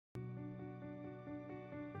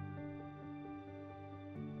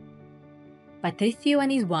Patricio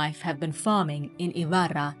and his wife have been farming in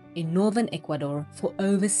Ibarra in northern Ecuador for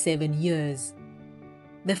over 7 years.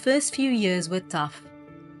 The first few years were tough.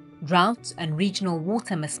 Drought and regional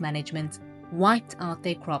water mismanagement wiped out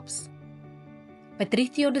their crops.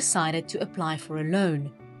 Patricio decided to apply for a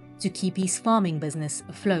loan to keep his farming business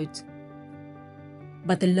afloat.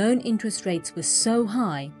 But the loan interest rates were so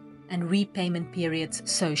high and repayment periods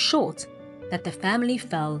so short that the family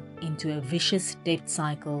fell into a vicious debt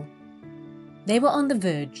cycle. They were on the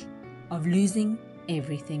verge of losing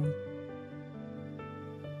everything.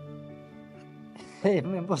 Me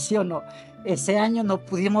emociono. Ese año no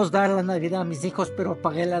pudimos dar la Navidad a mis hijos, pero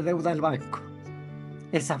pagué la deuda al banco.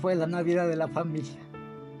 Esa fue la Navidad de la familia.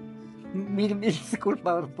 Mil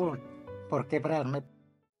disculpas por quebrarme.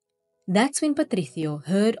 That's when Patricio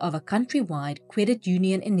heard of a countrywide credit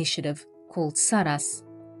union initiative called SARAS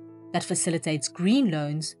that facilitates green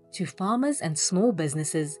loans to farmers and small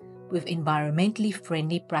businesses with environmentally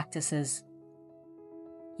friendly practices.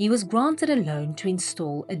 He was granted a loan to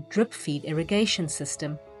install a drip-feed irrigation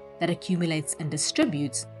system that accumulates and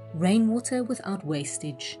distributes rainwater without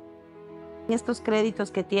wastage. Estos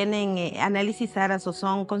créditos que tienen análisis ARAS o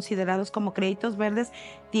son considerados como créditos verdes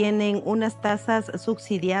tienen unas tasas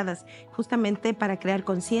subsidiadas justamente para crear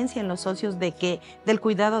conciencia en los socios del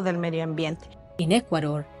cuidado del medio ambiente. In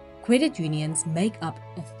Ecuador, credit unions make up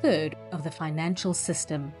a third of the financial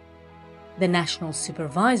system. The National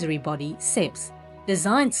Supervisory Body, SEPS,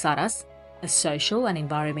 designed SARAS, a social and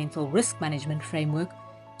environmental risk management framework,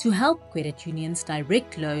 to help credit unions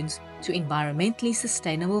direct loans to environmentally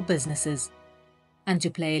sustainable businesses and to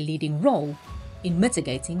play a leading role in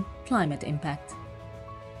mitigating climate impact.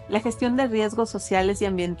 La gestión de riesgos sociales y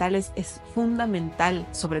ambientales es fundamental,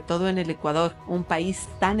 sobre todo en el Ecuador, un país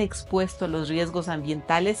tan expuesto a los riesgos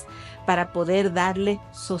ambientales, para poder darle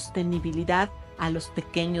sostenibilidad a los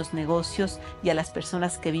pequeños negocios y a las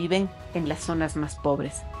personas que viven en las zonas más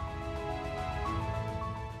pobres.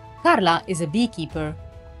 Carla is a beekeeper.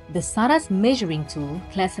 The SARAS measuring tool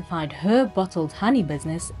classified her bottled honey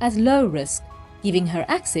business as low risk, giving her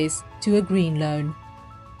access to a green loan.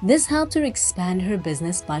 This helped her expand her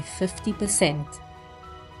business by 50%.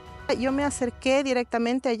 Yo me acerqué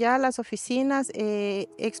directamente allá a las oficinas,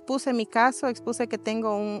 expuse mi caso, expuse que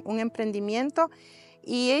tengo un emprendimiento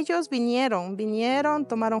y ellos vinieron,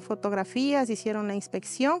 tomaron fotografías, hicieron la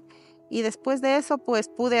inspección y después de eso pues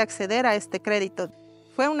pude acceder a este crédito.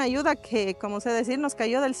 Fue una ayuda que, como sé decir, nos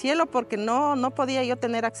cayó del cielo porque no podía yo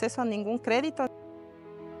tener acceso a ningún crédito.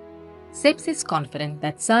 SEPS is confident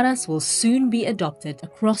that SARAS will soon be adopted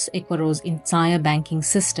across Ecuador's entire banking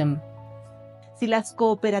system. Si las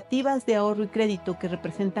cooperativas de ahorro y crédito, que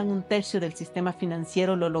representan un tercio del sistema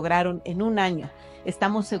financiero, lo lograron en un año,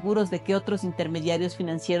 estamos seguros de que otros intermediarios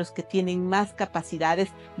financieros que tienen más capacidades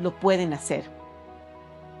lo pueden hacer.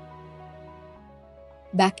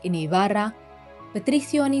 Back in Ibarra,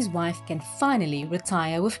 Patricio and his wife can finally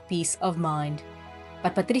retire with peace of mind.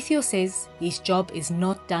 But Patricio says his job is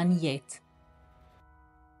not done yet.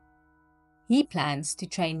 He plans to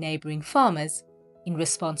train neighboring farmers in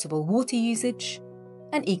responsible water usage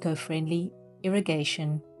and eco-friendly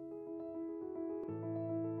irrigation.